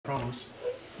promos.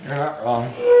 You're not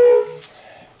wrong.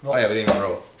 Oh yeah, we didn't even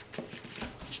roll.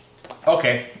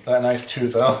 Okay. That nice 2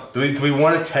 though. Do we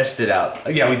want to test it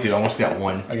out? Yeah, we do. I almost got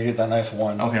 1. I can get that nice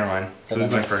 1. Okay, never mind. Who's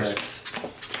going first?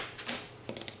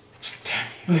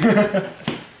 6.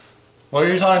 What are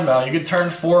you talking about? You could turn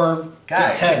 4,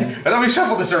 get 10. I thought we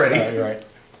shuffled this already. You're right.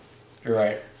 You're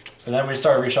right. And then we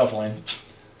start reshuffling.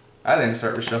 I didn't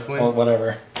start reshuffling. Well,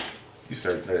 whatever. You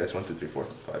started. No, that's 1, 2, 3, 4,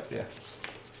 5. Yeah.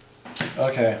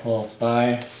 Okay. Well,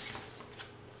 bye.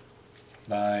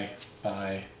 Bye.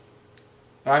 Bye.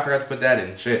 Oh, I forgot to put that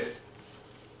in. Shit.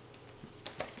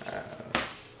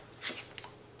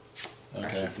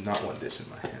 Okay. I do not want this in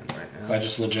my hand right now. I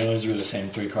just legitimately drew the same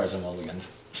 3 cards in mulligans.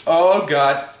 Oh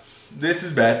god. This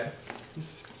is bad.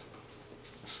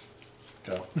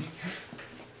 Go.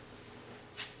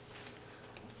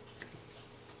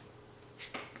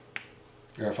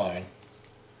 You're fine.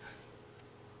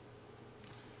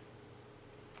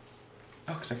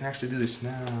 Oh, because I can actually do this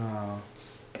now.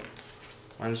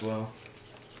 Might as well.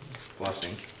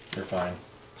 Blessing. You're fine.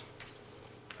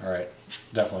 Alright.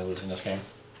 Definitely losing this game.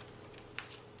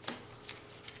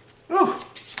 Ooh.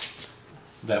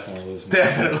 Definitely losing.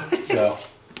 Definitely. Go.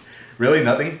 Really?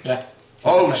 Nothing? Yeah.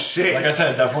 Oh shit. Like I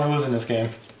said, definitely losing this game.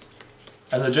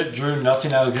 I legit drew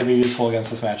nothing that was going to be useful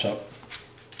against this matchup.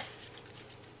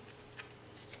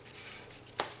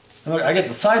 And look, I get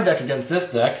the side deck against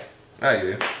this deck. Oh,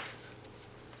 you do.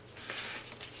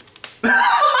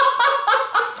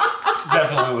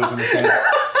 Definitely losing this game.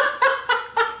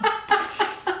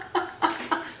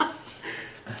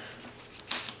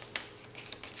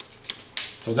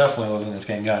 So definitely losing this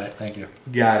game. Got it. Thank you.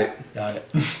 Got it. Got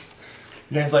it.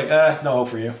 Game's like, no hope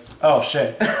for you. Oh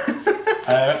shit.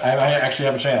 I might actually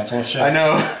have a chance. Oh shit. I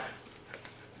know.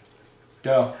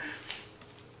 Go.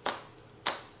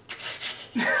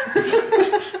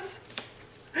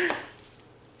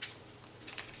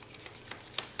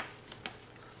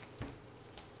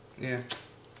 Yeah.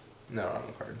 No,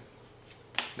 wrong card.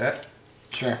 That?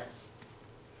 Sure.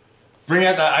 Bring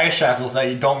out the ice shackles that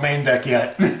you don't main deck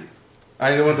yet. I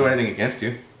don't want to do anything against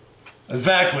you.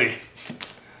 Exactly.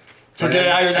 So And get it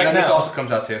out of your deck and then now. this also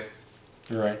comes out too.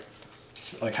 You're right.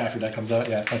 Like half your deck comes out?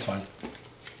 Yeah, that's fine.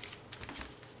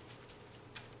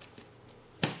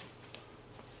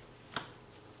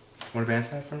 Want to ban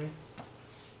that for me?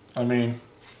 I mean,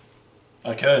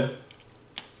 I could.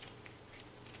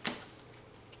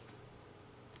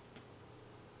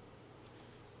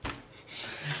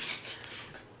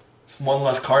 It's one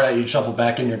less card that you shuffle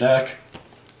back in your deck.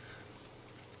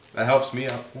 That helps me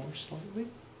out more slightly.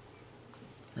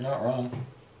 You're not wrong.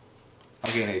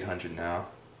 I'll gain 800 now.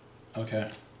 Okay.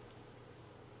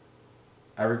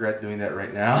 I regret doing that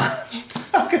right now.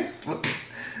 Okay.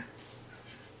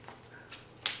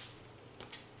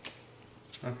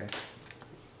 Okay.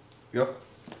 Go.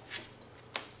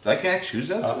 I can't choose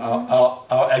that?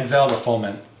 I'll exile the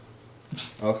foment.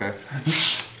 Okay.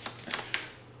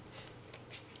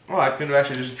 Well, I could have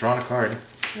actually just drawn a card.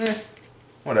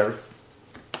 Whatever.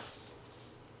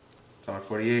 It's on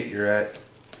 48, you're at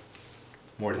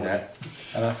more than that.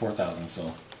 I'm at 4,000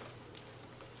 still.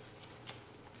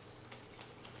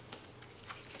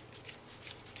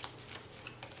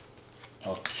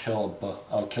 I'll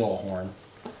kill a horn.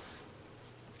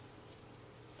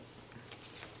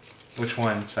 Which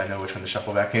one? So I know which one to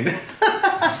shuffle back in.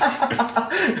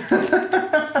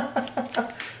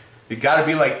 It gotta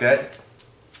be like that.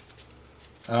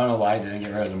 I don't know why I didn't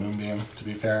get rid of the moonbeam, to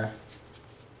be fair.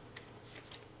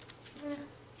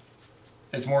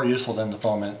 It's more useful than the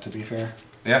foment, to be fair.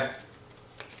 Yeah.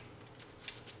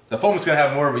 The foam is gonna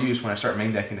have more of a use when I start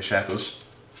main decking the shackles.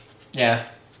 Yeah.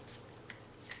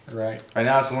 Right. Right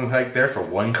now it's only like there for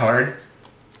 1 card.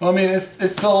 Well, I mean,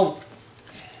 it's still...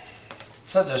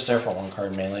 It's not just there for 1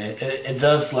 card, mainly. It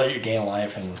does let you gain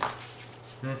life, and...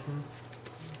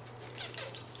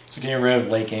 So getting rid of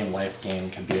late game life gain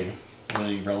could be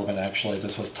really relevant, actually, if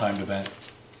this was timed event.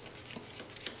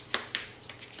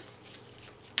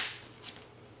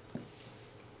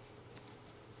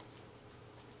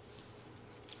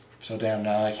 So damn,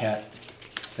 now I can't...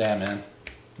 Damn, man.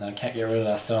 Now I can't get rid of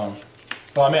that stone.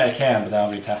 Well, I mean, I can, but I'll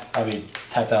be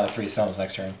tapped out of 3 stones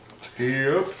next turn.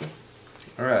 Yep.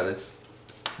 Alright, let's...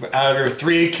 Out of your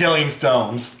 3 killing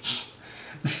stones.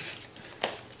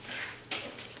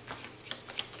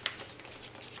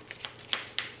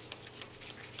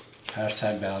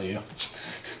 Hashtag value.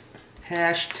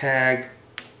 Hashtag...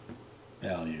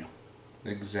 Value.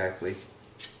 Exactly.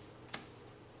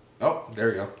 Oh, there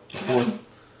we go. 4.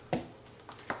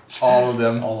 All of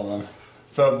them. All of them.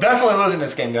 So definitely losing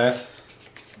this game, guys.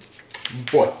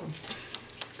 Boy.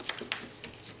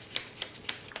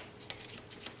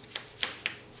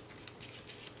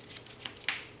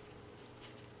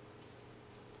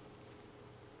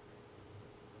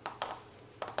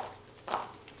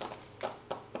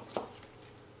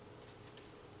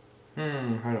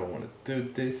 do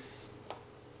this.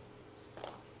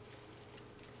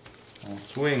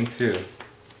 Swing 2.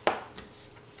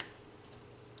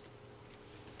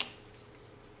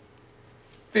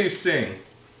 Thief Sing.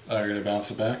 Oh, you're gonna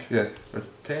bounce it back? Yeah. For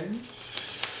 10.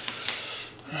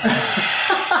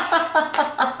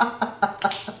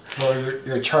 Well,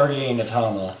 you're targeting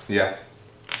Atama. Yeah.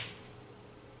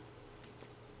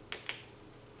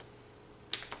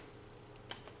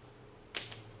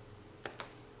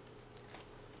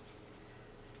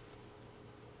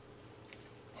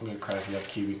 I'm gonna cry if you have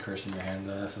Kiwi Curse in your hand,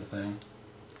 though, that's the thing.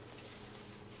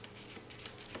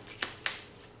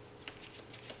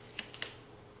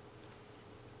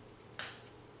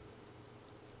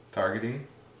 Targeting.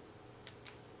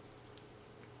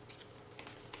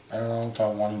 I don't know if I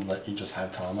want to let you just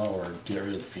have Tama or get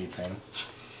rid of the feed thing.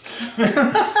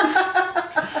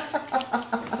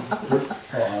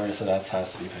 Well, obviously that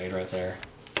has to be paid right there.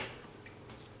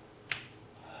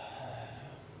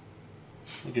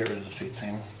 We'll get rid of the feed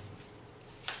thing.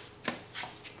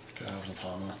 Go have the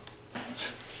Tama.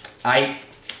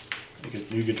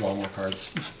 You could draw more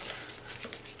cards.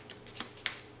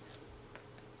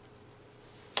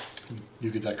 You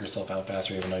could deck yourself out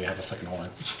faster even though you have a second horn.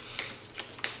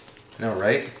 No,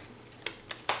 right?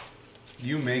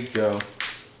 You may go.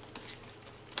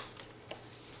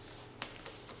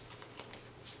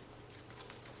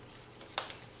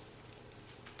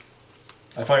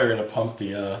 I thought you were gonna pump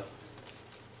the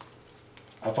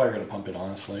I thought you were gonna pump it,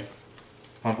 honestly.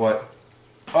 Pump what?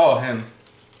 Oh, him.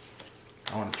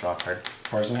 I want to draw a card.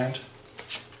 Cards in hand?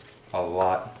 A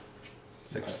lot.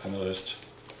 6. I noticed.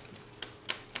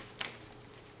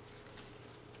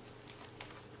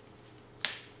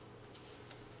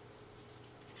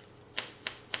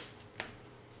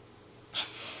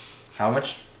 How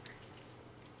much?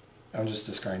 I'm just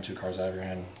discarding 2 cards out of your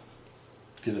hand.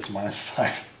 Give this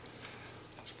 -5.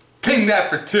 Ping that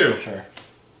for 2. Sure.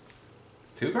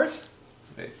 2 cards?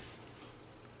 Wait.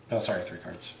 No, sorry, 3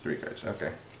 cards. 3 cards.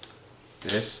 Okay.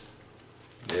 This.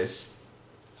 This.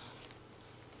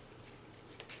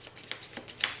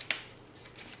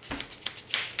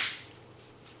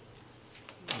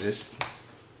 This.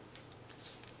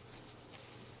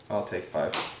 I'll take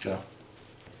 5. Go.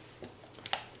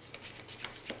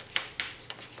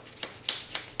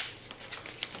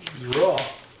 Draw.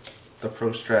 The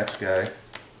Pro Strats guy.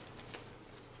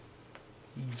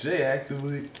 J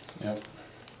activate. Yep.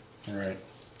 Alright.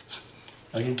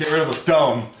 I can get rid of the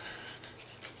stone.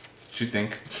 What you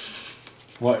think?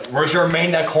 What? Where's your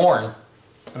main deck horn?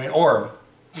 I mean, orb.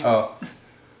 Oh.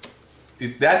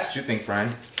 That's what you think,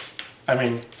 Brian. I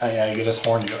mean, yeah, you could just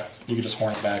horn it. You could just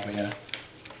horn it back, but yeah.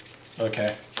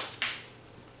 Okay.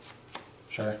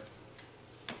 Sure.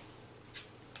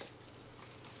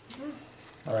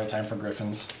 Alright, time for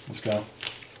Griffins. Let's go.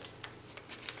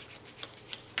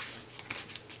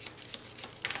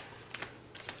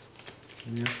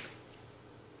 Yeah.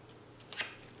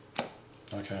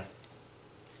 Okay.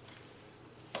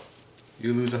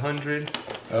 You lose 100.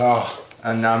 Oh.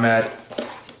 And now I'm at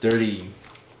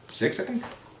 36, I think.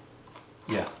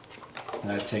 Yeah.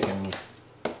 And I've taken...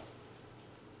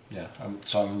 Yeah,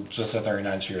 so I'm just at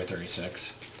 39 to you're at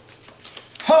 36.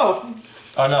 Oh!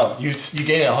 Oh no, you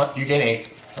gain 8.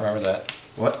 Remember that.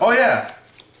 What? Oh yeah!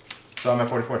 So I'm at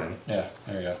 44 then. Yeah,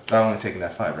 there you go. But I'm only taking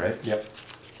that 5, right? Yep.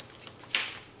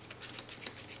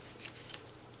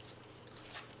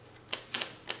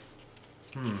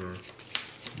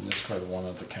 Discard one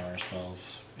of the counter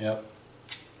spells. Yep.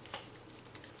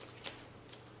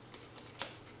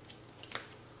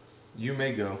 You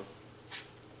may go.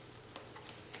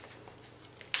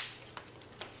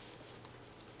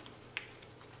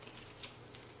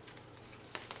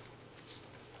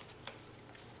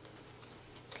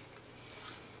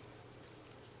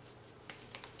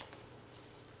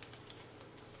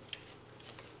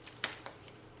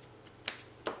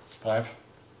 Five.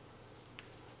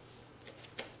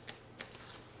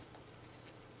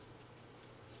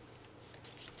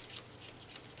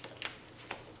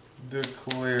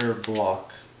 Declare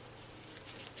block.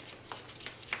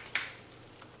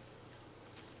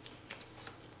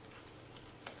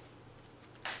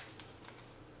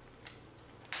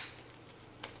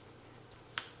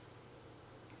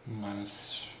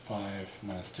 -5,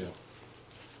 -2.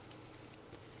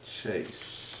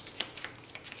 Chase.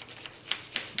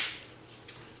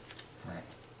 Right.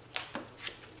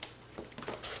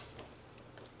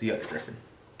 The other Griffin.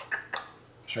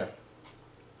 Sure.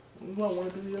 Do I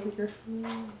want to do the other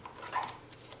Griffin?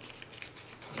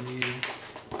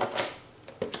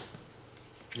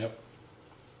 Yep.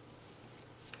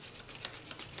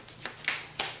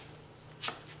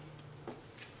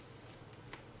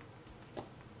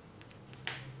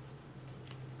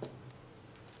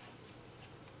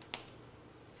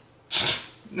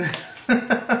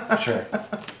 Sure.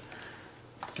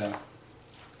 Go.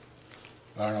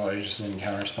 I don't know, I just didn't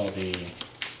counterspell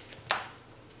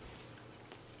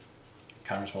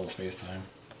the space time.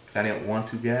 Cause I didn't want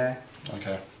to, guy.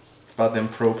 Okay. It's about them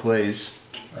pro plays.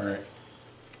 Alright.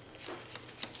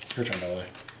 Your turn, by the way.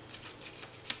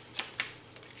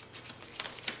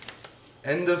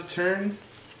 End of turn.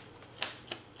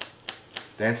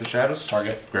 Dance of Shadows.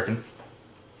 Target. Griffin.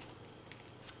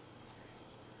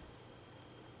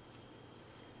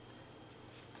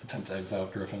 Attempt to exile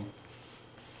Griffin.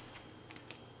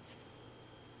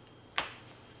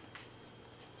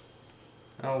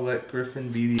 I'll let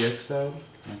Griffin be the exile.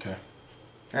 Okay.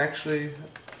 Actually,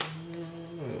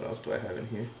 what else do I have in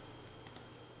here?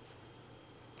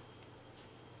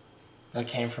 That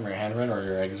came from your hand, right, or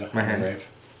your exile? My hand. Grave?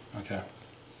 Okay.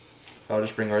 So I'll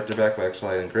just bring Arthur back by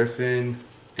exiling Griffin,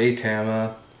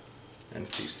 Atama, and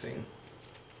feasting.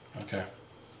 Okay.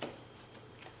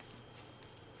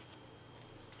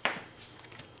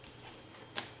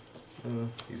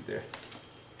 He's there.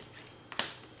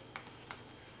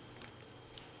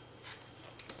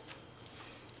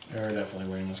 You're definitely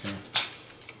winning this game.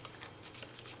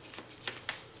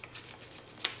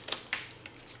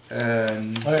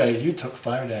 And Oh yeah, you took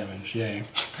 5 damage. Yay.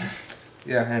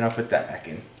 yeah, and I'll put that back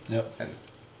in. Yep. And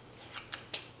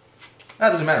that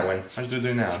doesn't matter when. I just do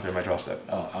it now during my draw step.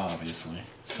 Oh, obviously.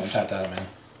 So I'm tapped out, man.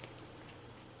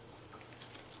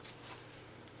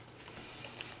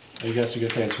 I guess you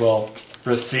could say it's well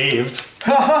received.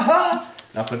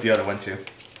 I'll put the other one too.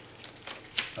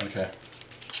 Okay.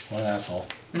 What an asshole.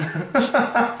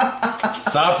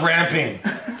 Stop ramping!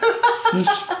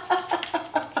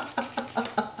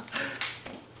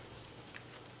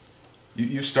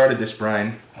 You started this,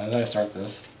 Brian. How did I start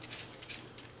this?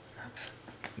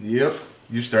 Yep.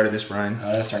 You started this, Brian.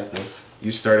 How did I start this?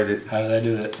 You started it. How did I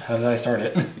do it? How did I start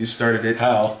it? You started it.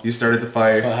 How? You started the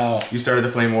fire. Well, how? You started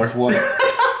the flame war. What?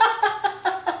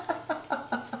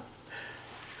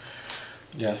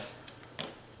 Yes.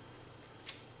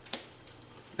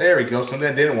 There we go. Something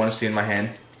I didn't want to see in my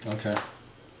hand. Okay.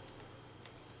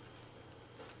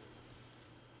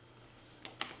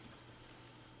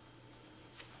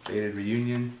 Faded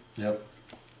reunion. Yep.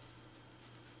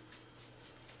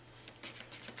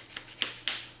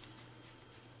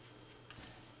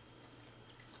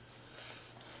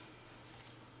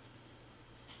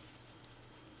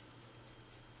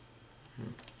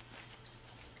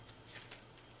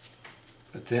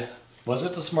 But was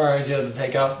it the smart idea to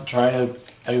try to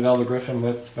exile the Griffin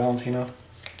with Valentina?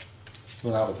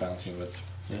 Well, not with Valentina, with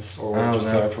this. Or was it just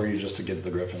better for you just to get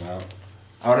the Griffin out?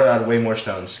 I would have had way more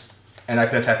stones. And I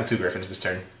could attack with 2 Griffins this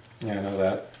turn. Yeah, I know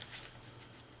that.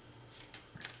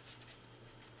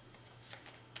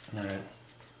 Alright.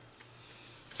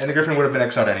 And the Griffin would have been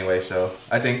exiled anyway, so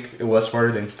I think it was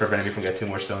smarter than preventing me from getting 2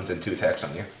 more stones and 2 attacks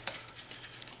on you.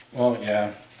 Well,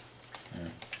 yeah.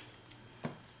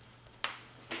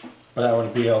 But I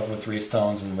would be able with 3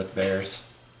 stones and with bears.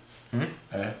 Mm-hmm.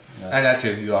 Yeah. And that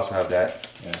too, you also have that.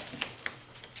 Yeah.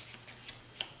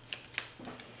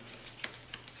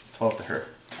 12 to her.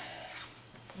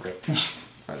 Rip.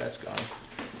 Oh, that's gone.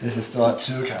 This is still at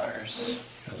 2 counters.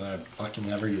 Because I fucking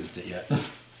never used it yet. Because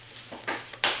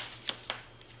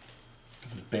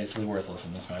it's basically worthless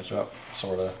in this matchup.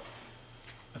 Sorta.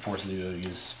 It forces you to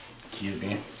use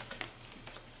QB.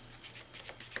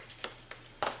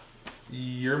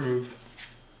 Your move.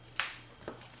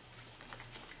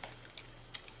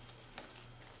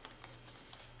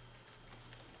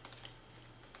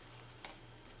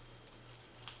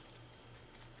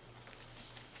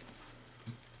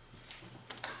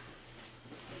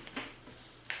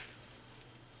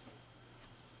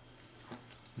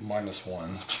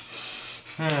 -1.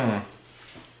 I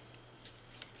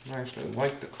actually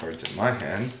like the cards in my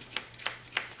hand.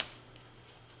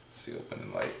 Let's see, open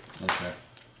and light. Okay.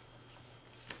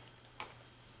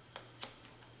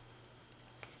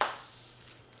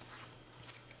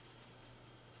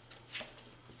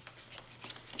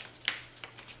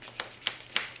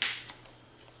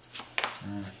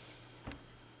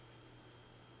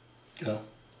 Go.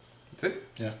 That's it?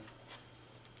 Yeah.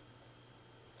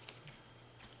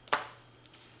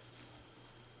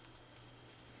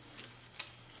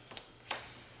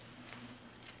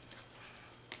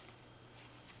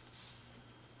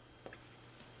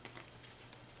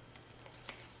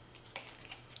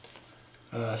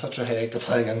 Such a headache to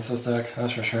play against this deck,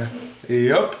 that's for sure.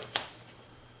 Yup.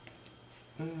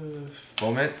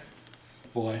 Foment.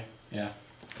 Boy, yeah.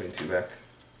 Putting 2 back.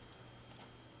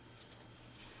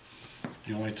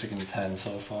 You only taken 10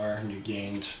 so far, and you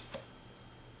gained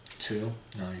 2?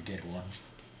 No, you gained 1.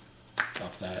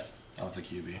 Off that, off the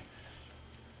QB.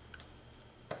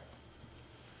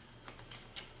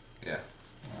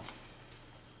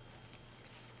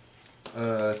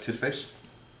 To the face.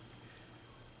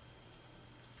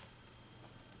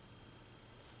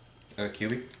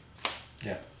 QB.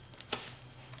 Yeah.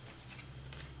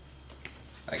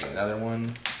 I get another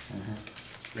one.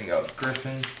 Bring out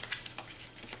Griffin.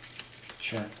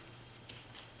 Sure.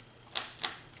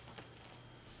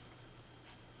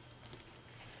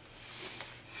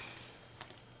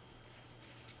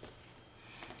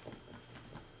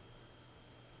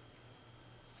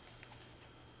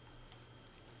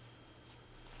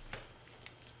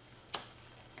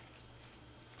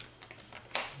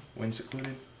 Wind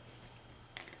secluded.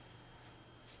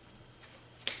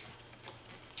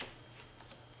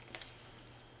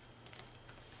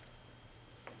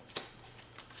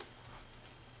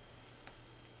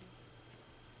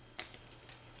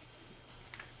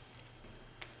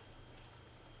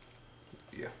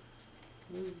 Yeah.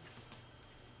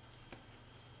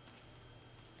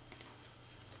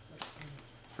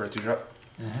 For a 2-drop.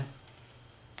 Mm-hmm.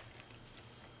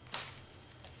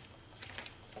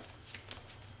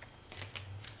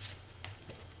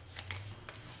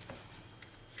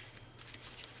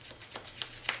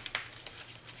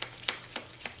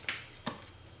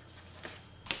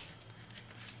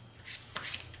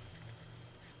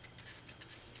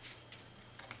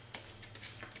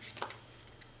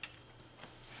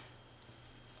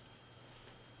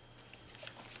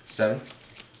 Seven.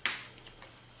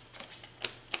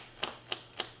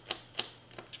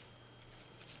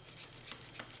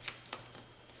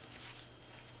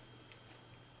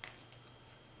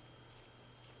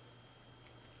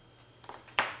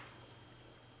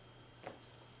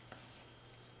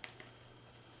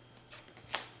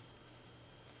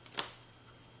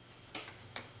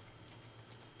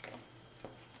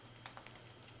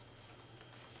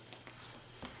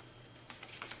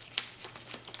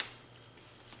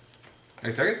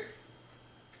 Next target?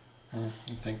 I'm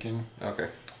thinking. Okay.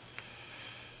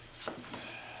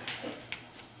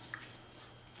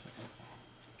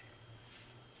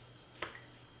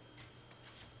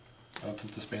 I don't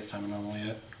think the space-time anomaly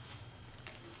yet.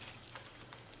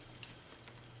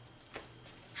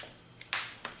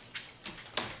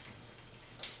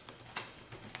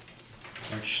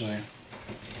 Actually,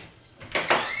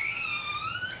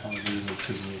 I'll use the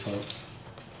 2 of health.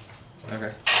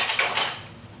 Okay.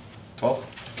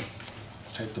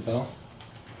 12. Take the bell.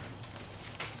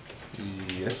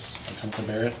 Yes. Attempt to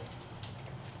bear it.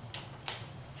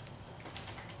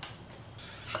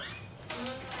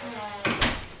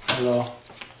 Hello.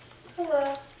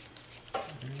 Hello.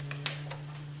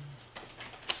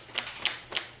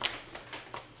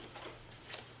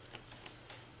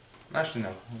 Actually,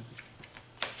 no.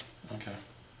 Okay.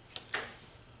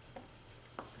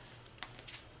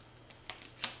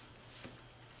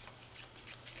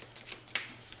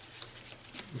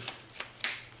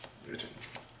 Your turn.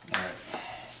 Alright.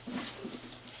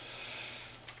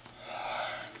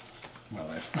 My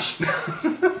life.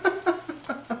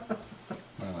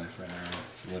 My life right now.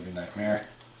 It's a living nightmare.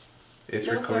 It's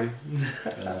No, recording.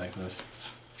 I don't like this.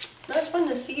 No, it's fun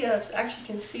to see. I actually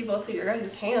can see both of your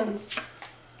guys' hands.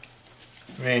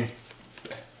 I mean,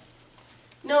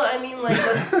 No, I mean like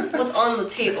what's on the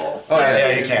table. Oh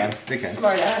yeah, you can. They can.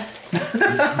 Smart ass. I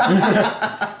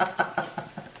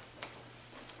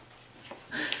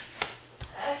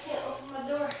can't open my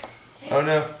door. Oh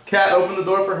no. Cat, open the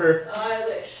door for her. Oh, I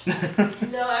wish.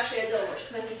 No, actually I don't wish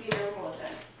because I could be in the room all the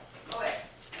time. Okay.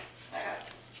 I got it.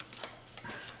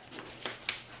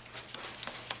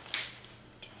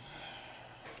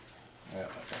 yeah,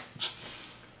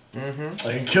 okay.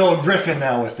 I can kill a griffin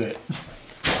now with it.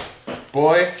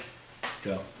 Boy.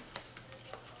 Go.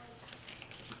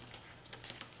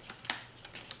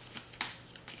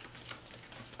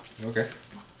 Okay.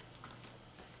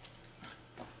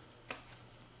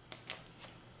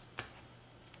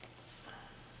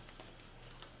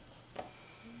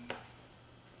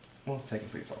 Well,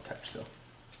 technically it's all tapped still.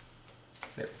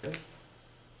 There we go.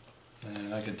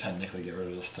 And I could technically get rid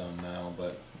of the stone now,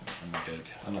 but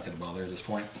I'm not gonna bother at this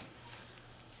point.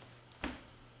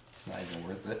 It's not even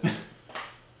worth it.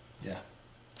 Yeah.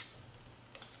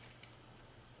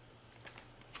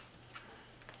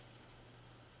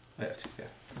 I have 2, yeah.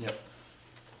 Yep.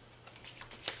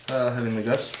 Heavenly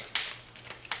Gust.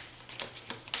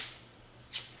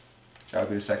 That would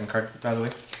be the second card, by the way.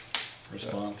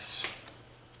 Response.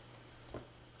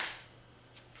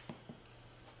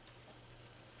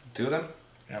 2 of them.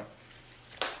 Yep.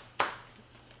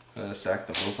 Sack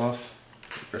them both off.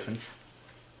 Griffin.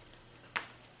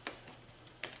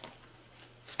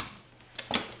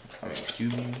 I mean, Q.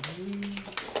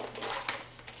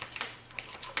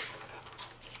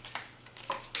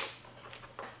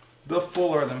 The full,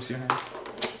 or let me see your hand.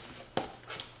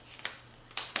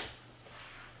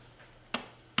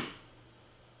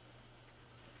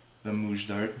 a Mouche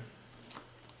Dart.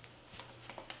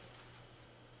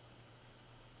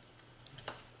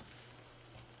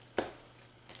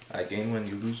 I gain one,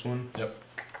 you lose one. Yep.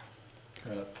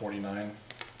 You're at 49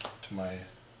 to my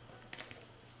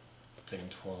thing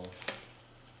 12.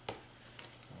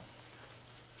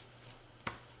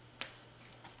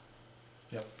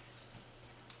 Yep.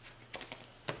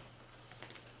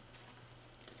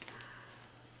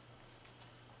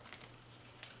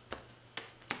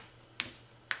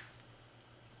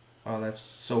 Oh, that's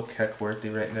so keck worthy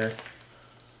right there.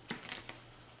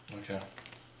 Okay.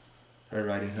 Red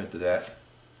Riding Hood to that.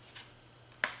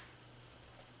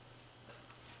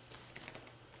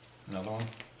 Another one?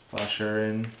 Flasher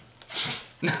in.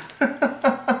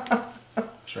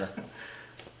 Sure.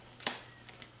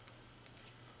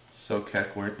 So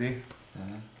keck worthy.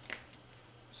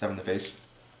 7 to face.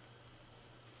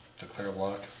 Declare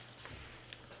block.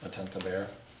 Attempt to bear.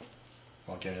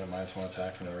 While getting a -1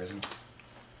 attack for no reason.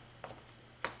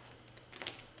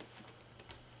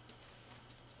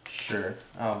 Sure,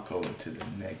 I'll go into the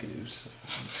negatives.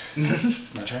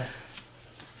 My turn?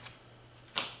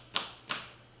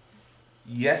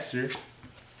 Yes, sir.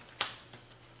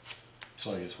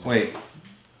 So useful. Wait.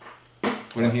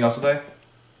 Wouldn't he also die?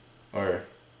 Or.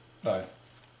 Bye.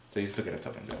 So you still get a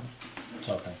token down.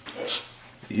 Token.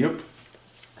 Yep.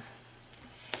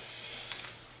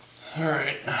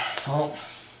 Alright. Well.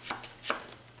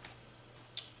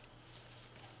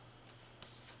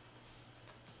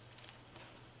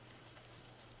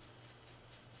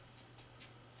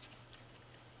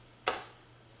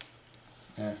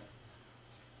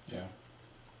 Yeah.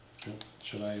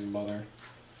 Should I even bother?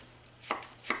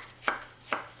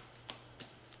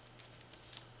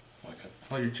 Fuck it.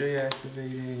 Oh, you're J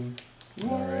activating.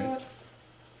 Alright.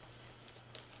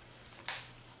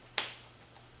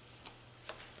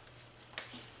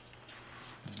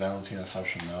 Is Valentina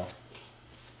Assumption no?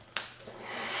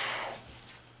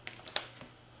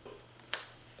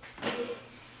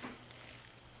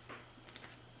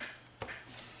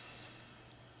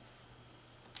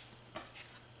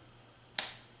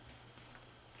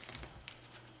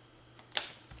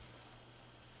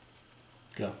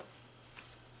 Go.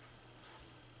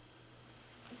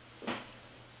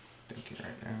 Thinking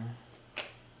right now.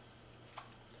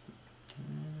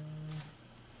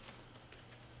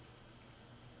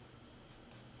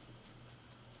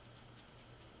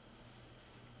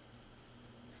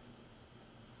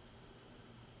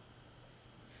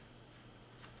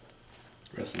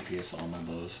 Rest in peace, all my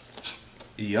bows.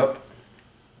 Yup.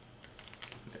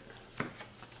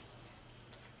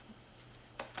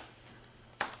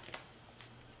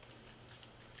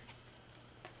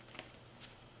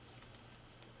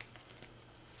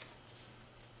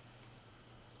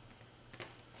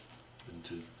 Been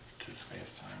two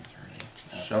space time turning.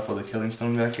 Yep. Shuffle the Killing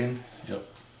Stone back in. Yep.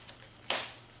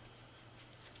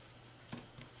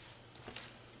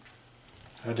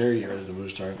 How dare you edit the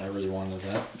Mouche Dart? I really wanted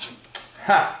that.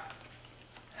 Ha!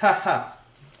 Ha ha!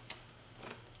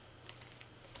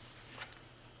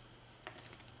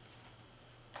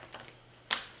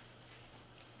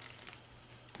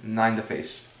 Nine to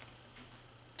face.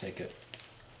 Take it.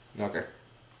 Okay.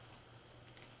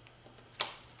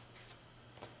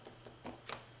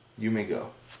 You may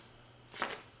go.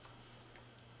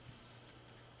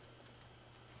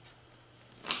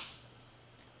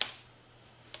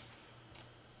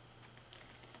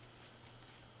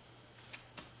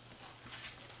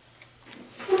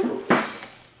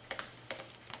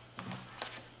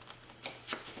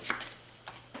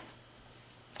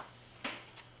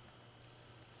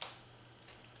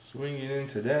 Swinging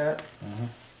into that.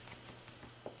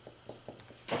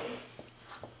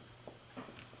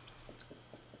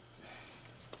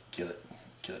 Kill it.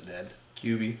 Kill it dead.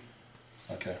 QB.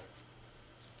 Okay.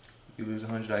 You lose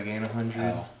 100, I gain 100.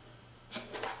 Ow.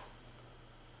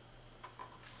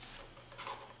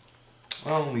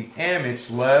 Only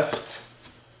Amit's left.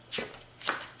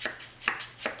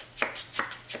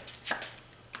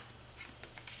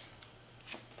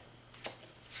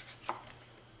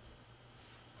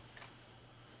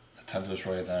 Attempt to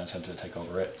destroy it, then attempt to take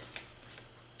over it.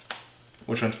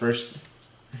 Which one's first?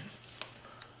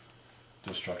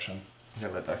 Destruction. Okay,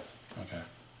 let die. Okay.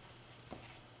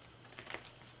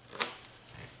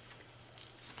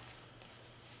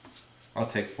 I'll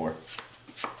take 4.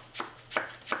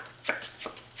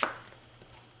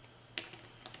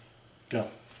 Go.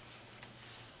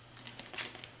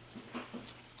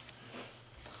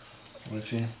 What is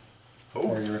he?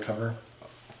 Before you recover?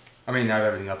 I mean, I have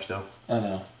everything up still. I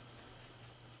know.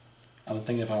 I'm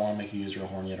thinking if I want to make you use your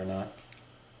horn yet or not.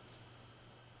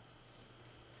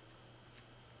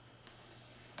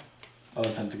 I'll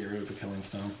attempt to get rid of a killing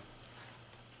stone.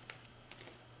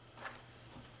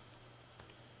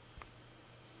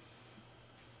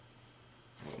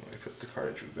 Let me put the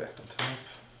card I drew back on top.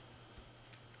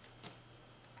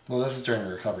 Well, this is during the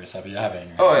recovery step, but you have it in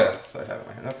your hand. Oh yeah, so I have it in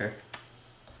my hand. Okay.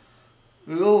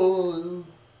 Ooh.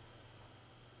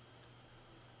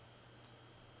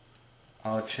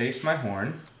 I'll chase my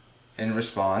horn in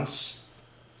response.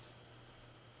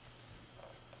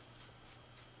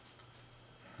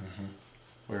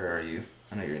 Where are you?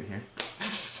 I know you're in here.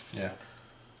 Yeah.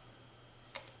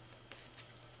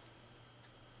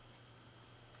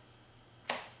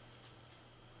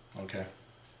 Okay.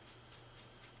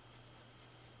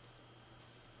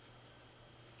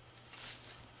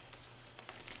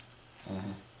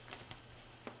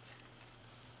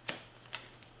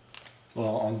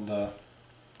 Well, on the...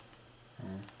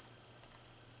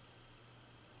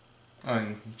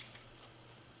 And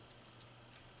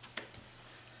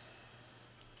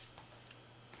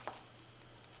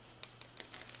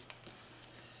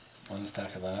one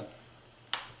stack of that.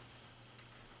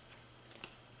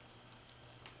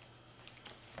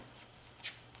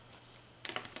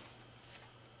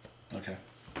 Okay.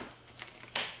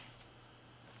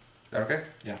 that okay?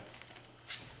 Yeah.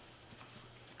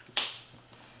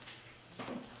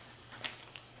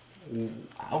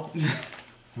 Ow.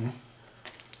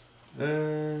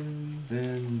 And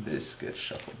then this gets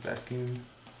shuffled back in.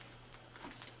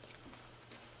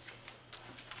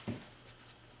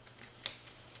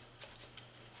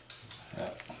 Yeah.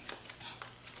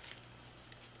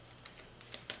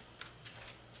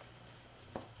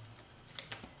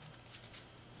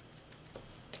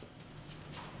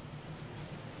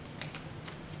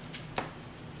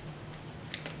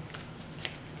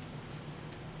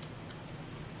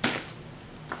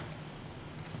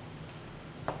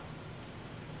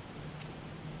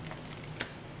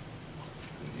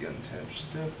 The untapped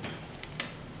step.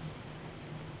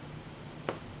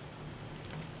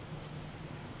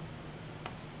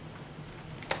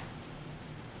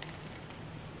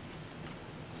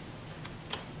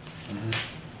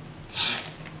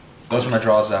 Those are my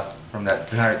draws from that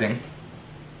entire thing.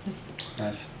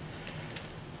 Nice.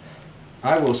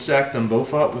 I will sack them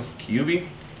both up with Kyubi.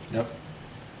 Yep.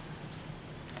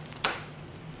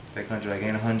 Take 100, I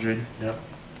gain 100. Yep.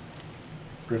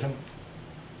 Griffin?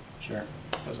 Sure.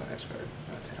 That was my next card.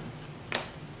 Not Tam.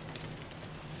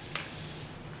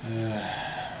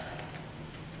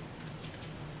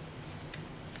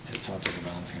 It sounds like a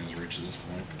Valentina's reach at this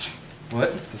point.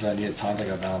 What? This idea sounds like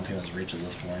a Valentina's reach at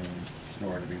this point in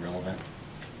order to be relevant.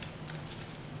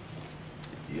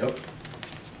 Yep.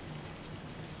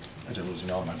 I did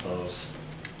losing all my bows.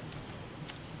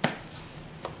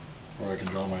 Or I can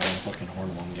draw my own fucking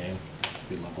horn one game. It'd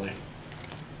be lovely.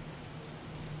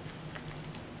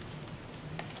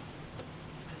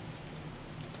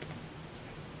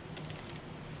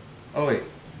 Oh wait.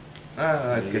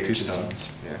 I'd you get get 2 2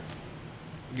 stones. Yeah.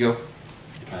 Go.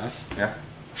 You pass? Yeah.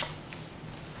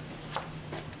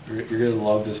 You're gonna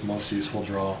love this most useful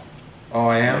draw. Oh,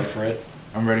 I am? Ready for it?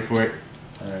 I'm ready for it.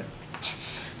 Alright.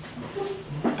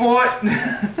 What?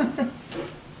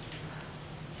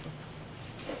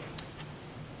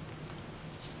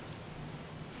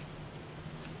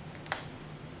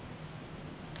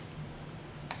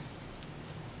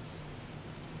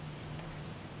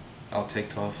 I'll take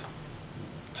 12.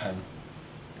 10.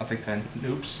 I'll take 10.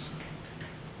 Oops.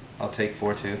 I'll take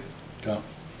 4 too. Go.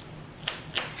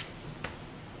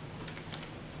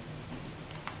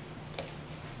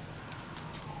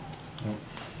 Nope.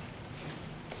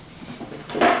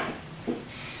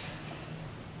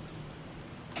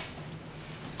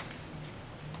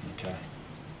 Okay.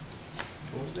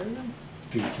 What was there then?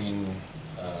 15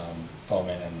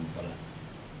 Bowman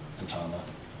and Tama.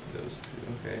 Those 2,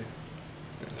 okay.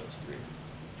 And those 3.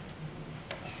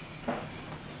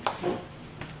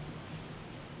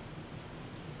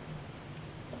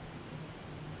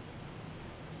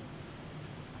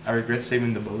 I regret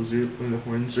saving the bows from the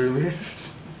horns earlier.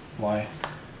 Why?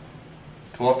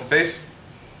 12 to face.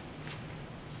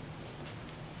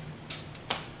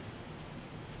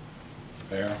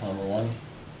 Bear, number 1.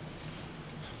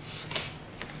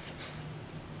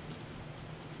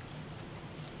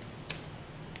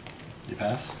 You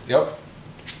pass? Yep.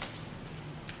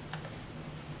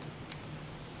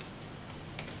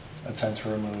 Attempt to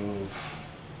remove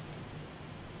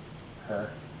her.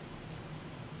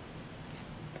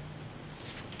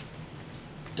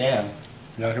 Damn.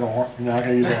 You're not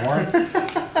gonna use the horn?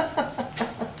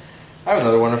 I have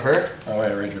another one of her. Oh wait,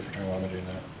 I rage for turn 1, I'm doing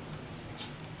that.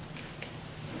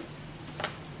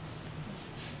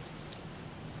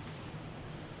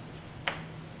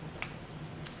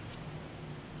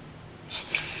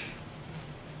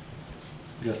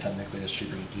 Because technically it's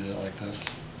cheaper to do it like this.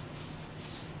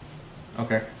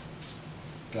 Okay.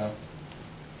 Go.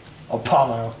 Oh,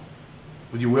 Pomo.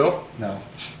 You will? No.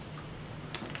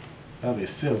 That'd be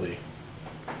silly.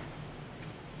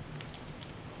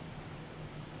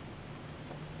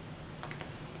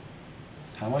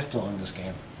 How am I still in this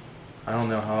game? I don't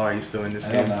know. How are you still in this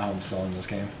I game? don't know how I'm still in this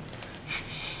game.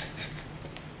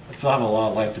 I still have a lot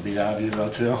of life to beat out of you though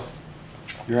too.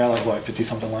 You're at like what, 50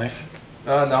 something life?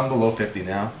 No, I'm below 50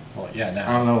 now. Well, yeah, I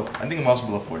now. don't know. I think I'm also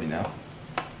below 40 now.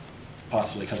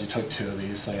 Possibly because you took 2 of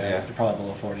these, so yeah, Yeah. you're probably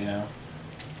below 40 now.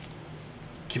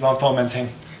 Keep on fomenting.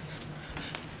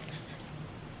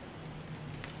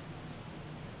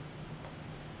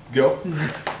 Go.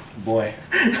 Boy.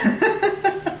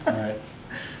 Alright.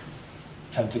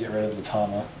 Attempt to get rid of the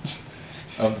Tama.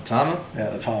 Of the Tama? Yeah,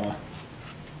 the Tama.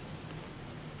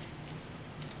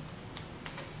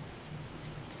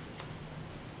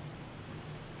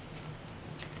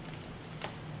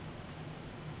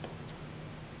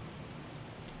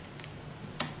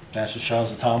 Dash the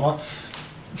Shaw's the Tama.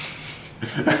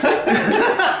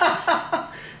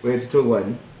 Wait until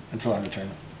when? Until end of turn.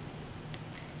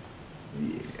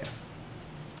 Yeah.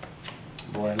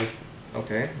 Boy.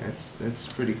 Okay, that's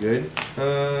pretty good.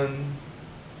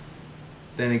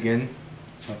 Then again,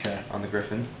 Okay, on the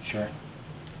Griffin. sure.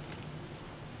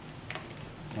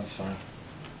 That's fine.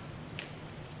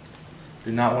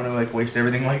 Did not want to like waste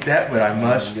everything like that, but I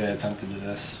must. I'm gonna attempt to do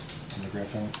this on the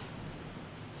Griffin.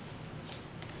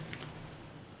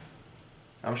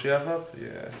 How much do you have up?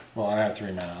 Yeah. Well, I have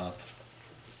 3 mana up.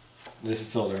 This is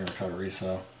still during recovery,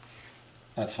 so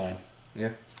that's fine.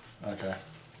 Yeah. Okay.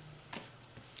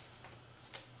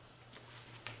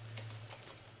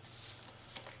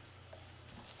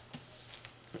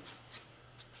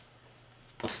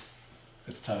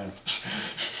 It's time.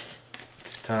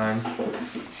 It's time.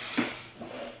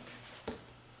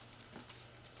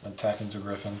 Attack into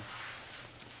Griffin.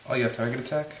 Oh, you have target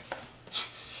attack?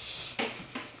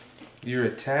 You're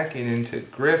attacking into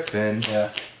Griffin.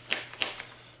 Yeah.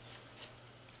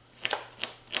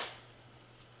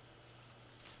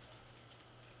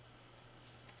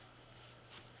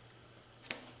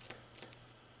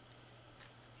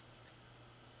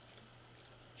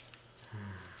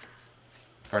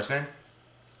 Cards man?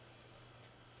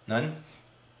 None?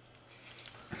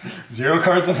 0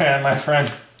 cards in hand, my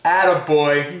friend.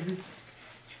 Attaboy!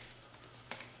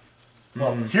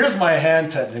 Well, here's my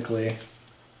hand technically. You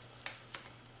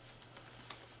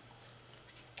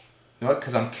know what?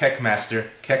 Because I'm Keckmaster.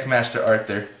 Keckmaster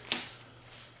Arthur.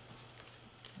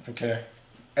 Okay.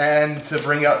 And to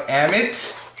bring out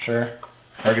Amit, Sure.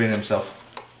 targeting himself.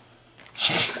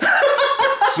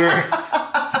 Sure.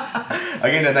 I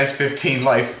gained a nice 15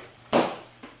 life.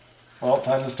 Well,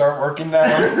 time to start working down.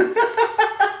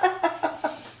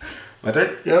 My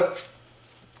turn? Yep.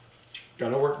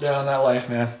 Gotta work down that life,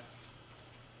 man.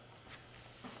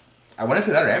 I went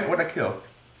into that Amit. What'd I kill?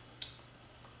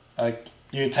 Like,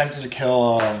 you attempted to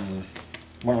kill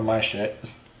one of my shit.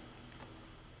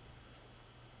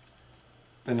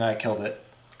 Then I killed it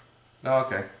Oh,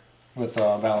 okay. with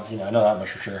Valentina. I know that much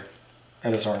for sure.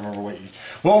 I just don't remember what you...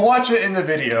 Well, watch it in the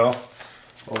video.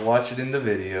 We'll watch it in the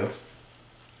video.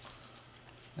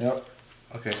 Yep.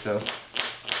 Okay, so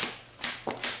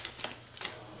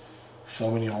So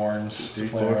many horns. 3, to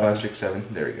play 4, 5, around. 6, 7.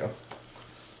 There we go.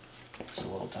 It's a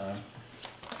little time.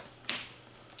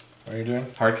 What are you doing?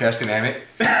 Hard casting Amit.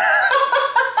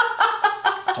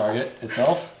 Target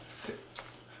itself?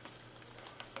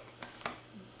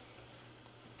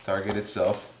 Target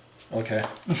itself. Okay.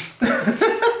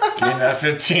 Gain that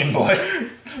 15, boy.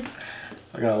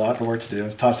 I got a lot of work to do.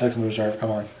 Top 6 moves start,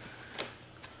 come on.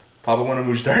 Papa want a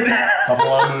move start. Couple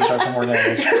more moves start for more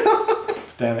damage.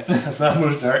 Damn it. That's not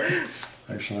move start.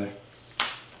 Actually.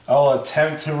 I'll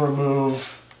attempt to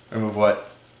remove Remove what?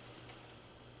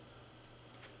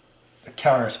 the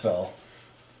counter spell.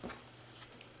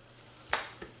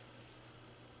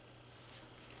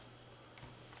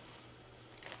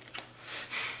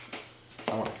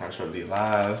 I want to control the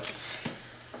alive.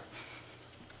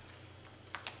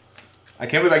 I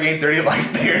can't believe I gained 30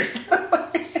 life there.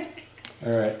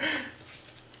 Alright.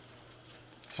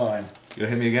 It's fine. You gonna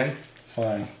hit me again? It's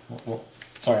fine. Well,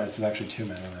 sorry, this is actually 2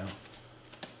 mana now.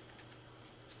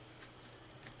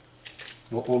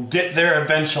 We'll get there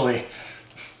eventually.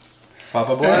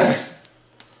 Papa bless.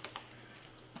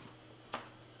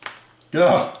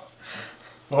 Go.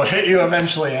 We'll hit you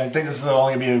eventually. I think this is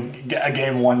only going to be a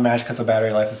game 1 match because the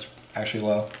battery life is actually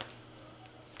low.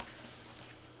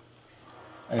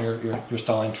 And you're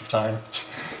stalling for time.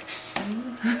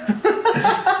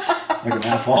 Like an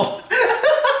asshole.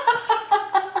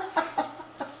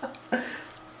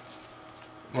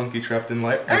 monkey trapped in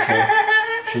light.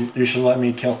 Okay. You should let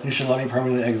me kill. You should let me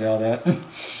permanently exile that.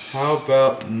 How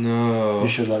about no? You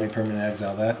should let me permanently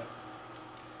exile that.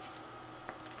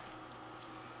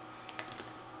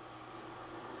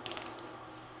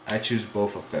 I choose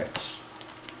both effects.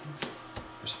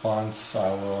 Response, I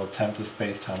will attempt to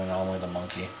space-time anomaly the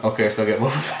monkey. Okay, so I get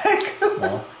both effects.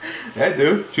 No. Yeah, I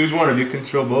do. Choose one. If you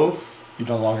control both. You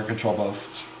no longer control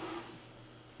both.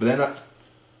 But then,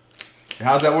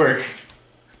 how's that work?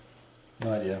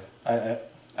 No idea.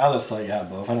 I'll just let you have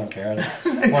both. I don't care.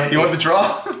 You want the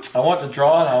draw? I want the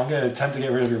draw, and I'm going to attempt to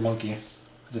get rid of your monkey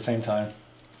at the same time.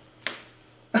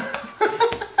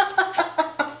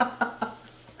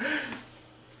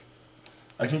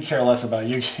 I can care less about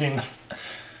you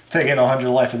taking 100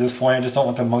 life at this point. I just don't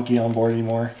want the monkey on board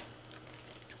anymore.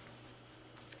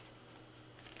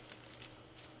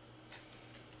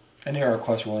 I need a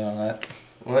request ruling on that.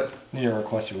 What? Need a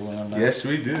request ruling on that. Yes,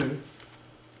 we do.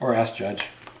 Or ask Judge.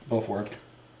 Both work.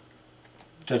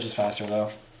 Judge is faster though.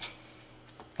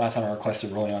 Last time I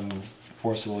requested ruling on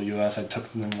Forcible US, I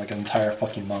took them like an entire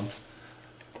fucking month.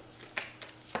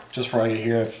 Just for I could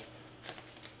hear if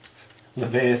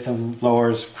Leviathan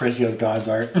lowers Critio's God's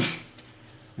Art.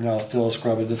 You know, I'll still a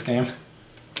scrub at this game.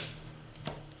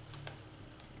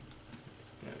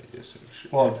 Yes, we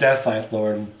should. Well, Death Scythe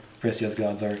lowered Critio's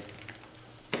God's Art.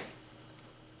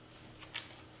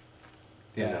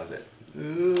 Yeah, that was it.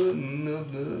 No,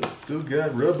 still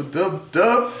got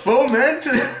rub-a-dub-dub foment.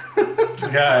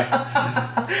 Guy.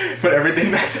 Put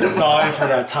everything back to the Sorry for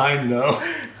that time though.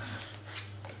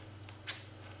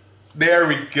 There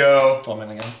we go.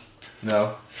 Torment again.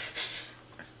 No.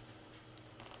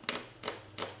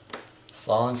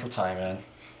 Stalling for time, man.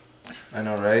 I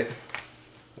know, right?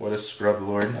 What a scrub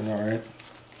lord. I know, right?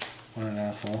 What an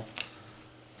asshole.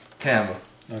 Tam.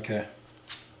 Okay.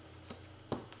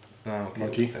 No, I'm okay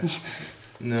Monkey? with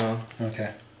that. No,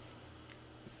 Okay.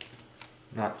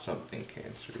 not something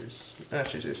cancerous.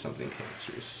 Actually, just something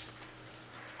cancerous.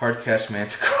 Hardcast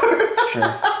Manticore.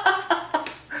 Sure.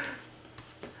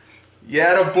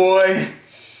 Yeah, boy.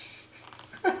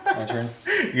 My turn.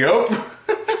 Yup.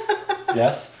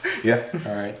 Yes? Yeah.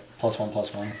 Alright.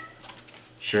 +1/+1.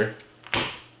 Sure.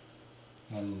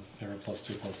 Then here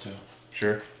 +2/+2.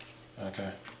 Sure. Okay.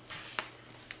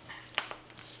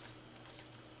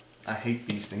 I hate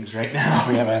these things right now.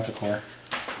 We have Anticore.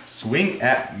 Swing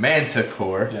at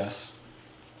Manticore. Yes.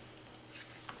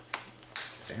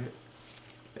 Damn it.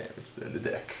 Damn, it's in the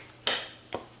deck.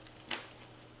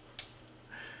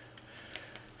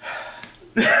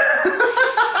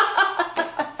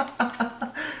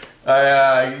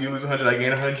 You lose 100, I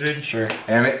gain 100. Sure.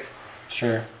 Damn it.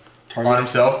 Sure. On Target.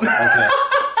 himself. Okay.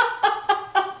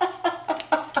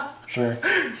 Sure.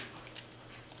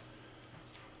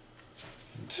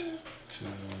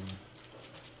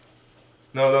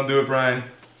 No, don't do it, Brian.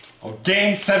 Oh,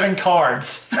 gain 7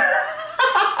 cards.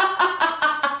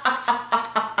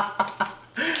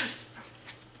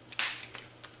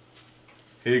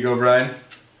 Here you go, Brian.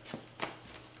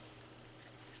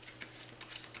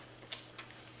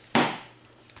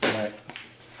 Alright.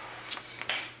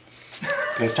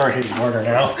 Okay, start hitting harder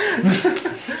now.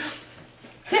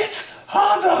 It's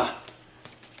Honda!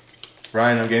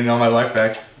 Brian, I'm getting all my life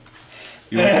back.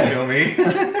 You want to kill me?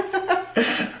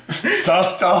 Stop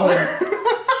stalling.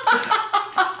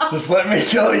 Just let me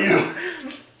kill you.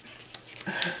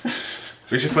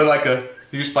 We should put like a...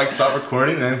 You just like stop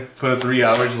recording and then put it 3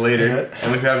 hours later Okay.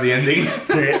 and we have the ending.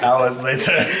 3 hours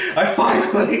later. I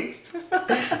finally...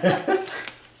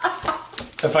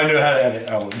 If I knew how to edit,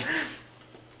 I would.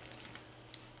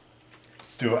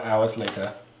 Do it hours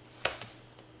later.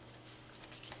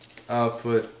 I'll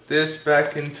put this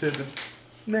back into the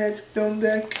Magic Dome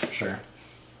deck. Sure.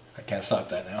 I can't stop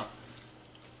that now.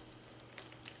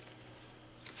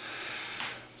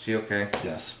 She okay?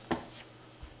 Yes.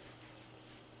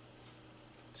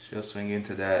 She'll swing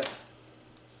into that.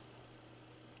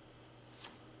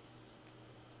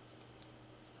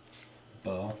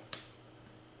 Bow.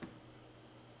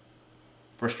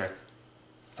 First strike.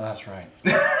 Oh, that's right.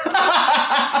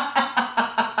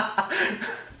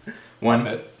 One.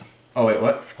 Bit. Oh wait,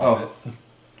 what? Oh. Bit.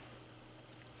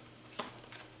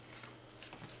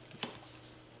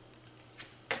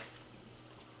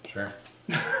 Sure.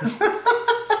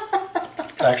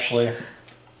 Actually,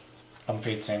 I'm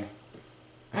facing.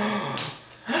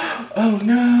 Oh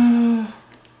no!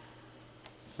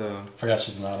 So. Forgot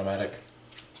she's an automatic.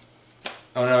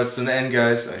 Oh no, it's in the end,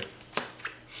 guys.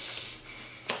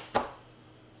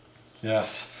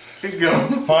 Yes. Here you go.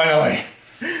 Finally.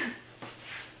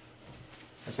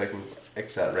 It's like we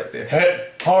X out right there.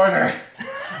 Hit harder.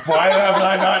 Why have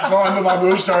I not gone to my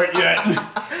boost art yet?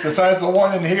 Besides the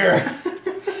one in here.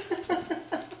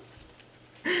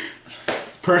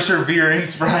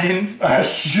 Perseverance, Brian.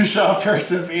 You shall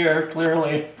persevere,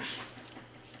 clearly.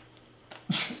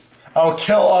 I'll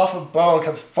kill off a bow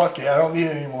because fuck it, I don't need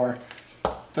it anymore.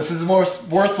 This is the most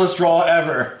worthless draw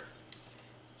ever.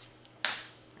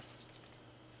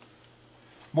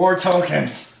 More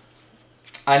tokens.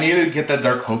 I need to get that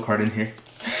Dark Hole card in here.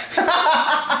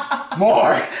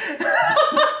 More.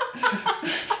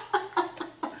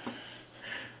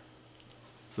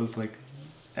 So it's like,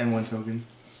 and one token.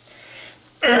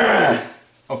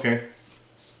 Okay.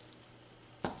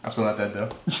 I'm still not dead though.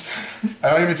 I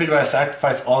don't even think if I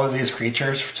sacrifice all of these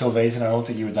creatures to evade, and I don't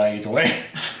think you would die either way.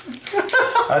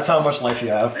 That's how much life you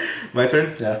have. My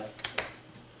turn? Yeah.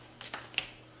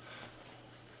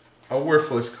 A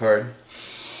worthless card.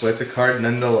 But it's a card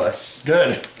nonetheless.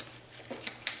 Good.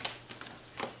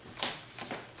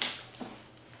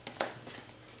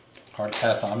 Hard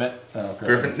cast Amit? Oh,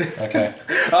 Griffin. Okay.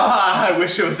 Ah, I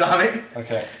wish it was Amit.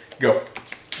 Okay. Go.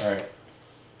 Alright.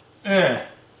 Get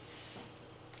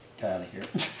out of here.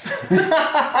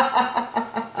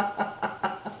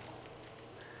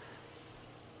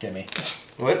 Gimme.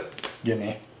 What?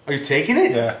 Gimme. Are you taking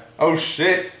it? Yeah. Oh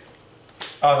shit.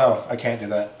 Oh no, I can't do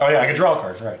that. Oh yeah, I can draw a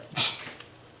card, right.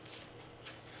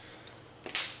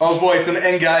 Oh boy, it's an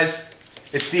end, guys.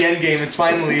 It's the end game. It's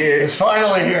finally here. It's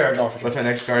finally here. No, What's my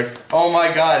next card? Oh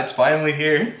my god, it's finally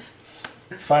here.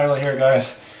 It's finally here,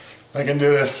 guys. I can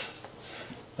do this.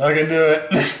 I can do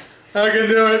it. I can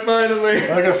do it finally.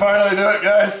 I can finally do it,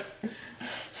 guys.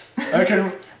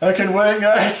 I can win,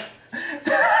 guys.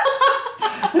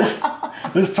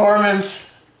 This torment,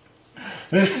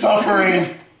 this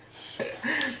suffering.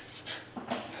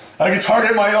 I can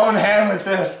target my own hand with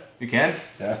this. You can?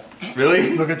 Yeah.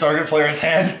 Really? Look at target player's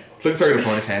hand. Look at target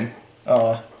opponent's hand.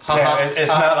 Oh. Yeah, it's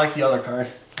not like the other card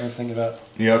I was thinking about.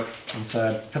 Yep. I'm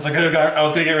sad. Because I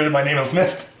was gonna get rid of my Nameless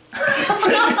Mist.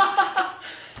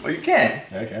 Well, you can.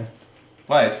 Yeah, I can.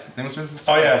 Why? It's Nameless Mist.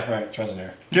 Oh yeah, right.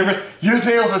 Treasure. Use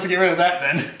Nameless Mist to get rid of that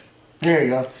then. There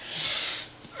you go.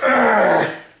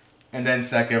 And then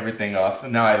sack everything off.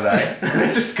 Now I die.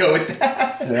 Just go with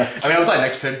that. Yeah. I mean, I'll die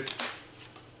next turn.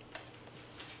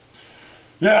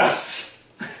 Yes!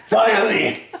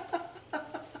 Finally!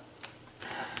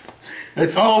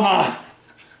 It's over!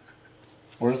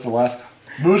 Where's the last?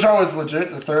 Mujar was legit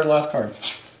the third last card.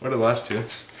 What are the last two?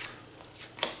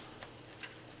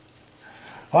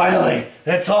 Finally!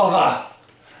 It's over!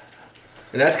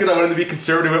 And that's because I wanted to be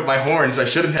conservative with my horns. I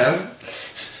shouldn't have.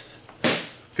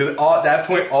 Because at that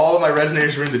point, all of my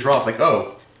resonators were in the drop. Like,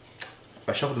 oh, if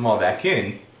I shuffled them all back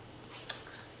in,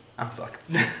 I'm fucked.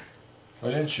 Why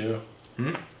didn't you?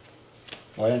 Hmm?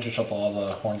 Why didn't you shuffle all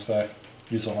the horns back?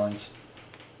 Use the horns.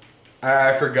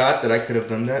 I forgot that I could have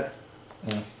done that.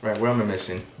 Mm. Right, what am I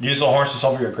missing? Use the horns to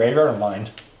shuffle your graveyard or mine?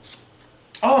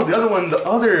 Oh, the other one, the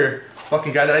other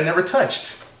fucking guy that I never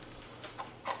touched.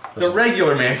 The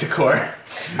regular Manticore.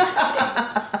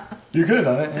 You could have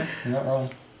done it, yeah. You're not wrong.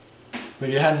 But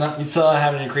you still don't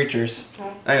have any creatures.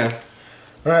 I know.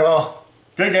 Alright, well,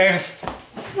 good games.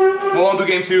 We'll do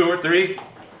game 2 or 3.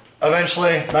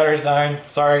 Eventually, battery's dying.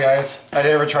 Sorry guys. I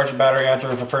didn't recharge the battery after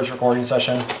the first recording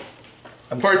session.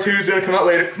 Part 2 is gonna come out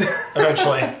later.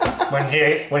 Eventually.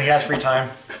 when he has free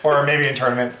time. Or maybe in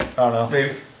tournament. I don't know.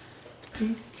 Maybe.